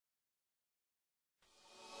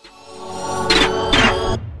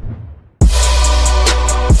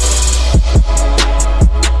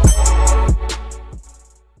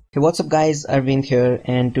Hey, what's up guys, Arvind here,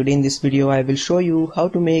 and today in this video I will show you how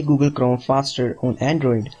to make Google Chrome faster on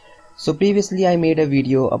Android. So previously I made a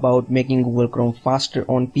video about making Google Chrome faster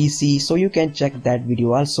on PC, so you can check that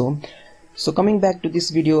video also. So coming back to this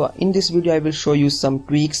video, in this video I will show you some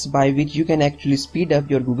tweaks by which you can actually speed up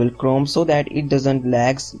your Google Chrome so that it doesn't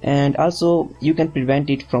lags, and also you can prevent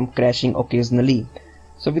it from crashing occasionally.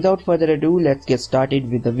 So without further ado, let's get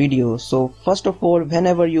started with the video. So first of all,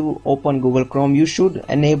 whenever you open Google Chrome, you should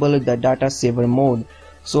enable the data saver mode.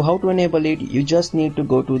 So how to enable it? You just need to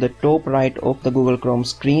go to the top right of the Google Chrome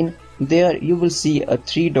screen. There you will see a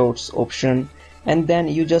 3 dots option, and then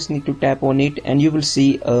you just need to tap on it and you will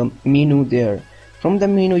see a menu there. From the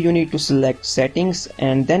menu you need to select settings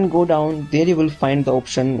and then go down. There you will find the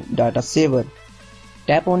option data saver.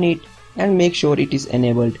 Tap on it and make sure it is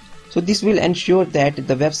enabled. So this will ensure that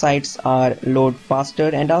the websites are load faster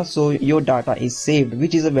and also your data is saved,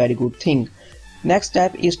 which is a very good thing. Next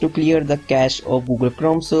step is to clear the cache of Google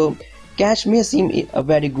Chrome. So cache may seem a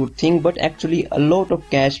very good thing, but actually a lot of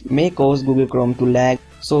cache may cause Google Chrome to lag.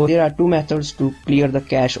 So there are two methods to clear the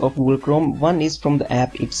cache of Google Chrome. One is from the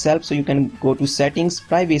app itself, so you can go to settings,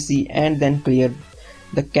 privacy, and then clear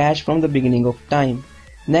the cache from the beginning of time.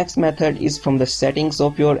 Next method is from the settings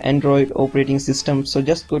of your Android operating system. So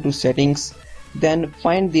just go to settings, then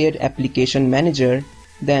find their application manager.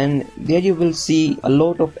 Then there you will see a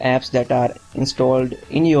lot of apps that are installed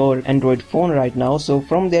in your Android phone right now. So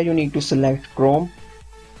from there you need to select Chrome,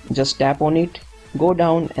 just tap on it, go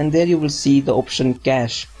down, and there you will see the option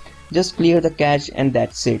cache. Just clear the cache and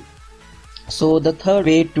that's it. So the third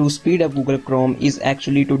way to speed up Google Chrome is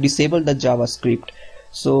actually to disable the JavaScript.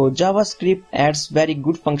 So JavaScript adds very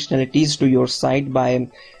good functionalities to your site by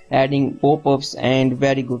adding pop-ups and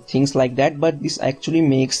very good things like that, but this actually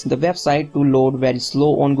makes the website to load very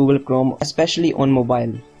slow on Google Chrome, especially on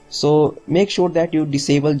mobile. So make sure that you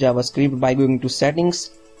disable JavaScript by going to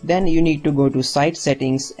settings. Then you need to go to site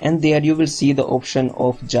settings, and there you will see the option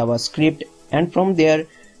of JavaScript, and from there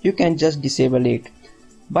you can just disable it.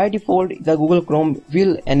 By default the Google Chrome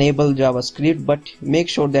will enable JavaScript, but make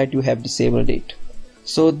sure that you have disabled it.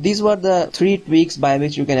 So these were the 3 tweaks by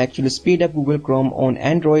which you can actually speed up Google Chrome on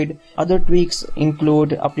Android. Other tweaks include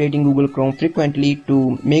updating Google Chrome frequently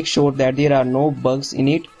to make sure that there are no bugs in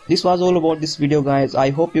it. This was all about this video guys. I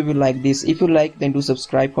hope you will like this. If you like, then do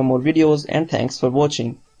subscribe for more videos, and thanks for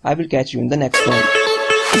watching. I will catch you in the next one.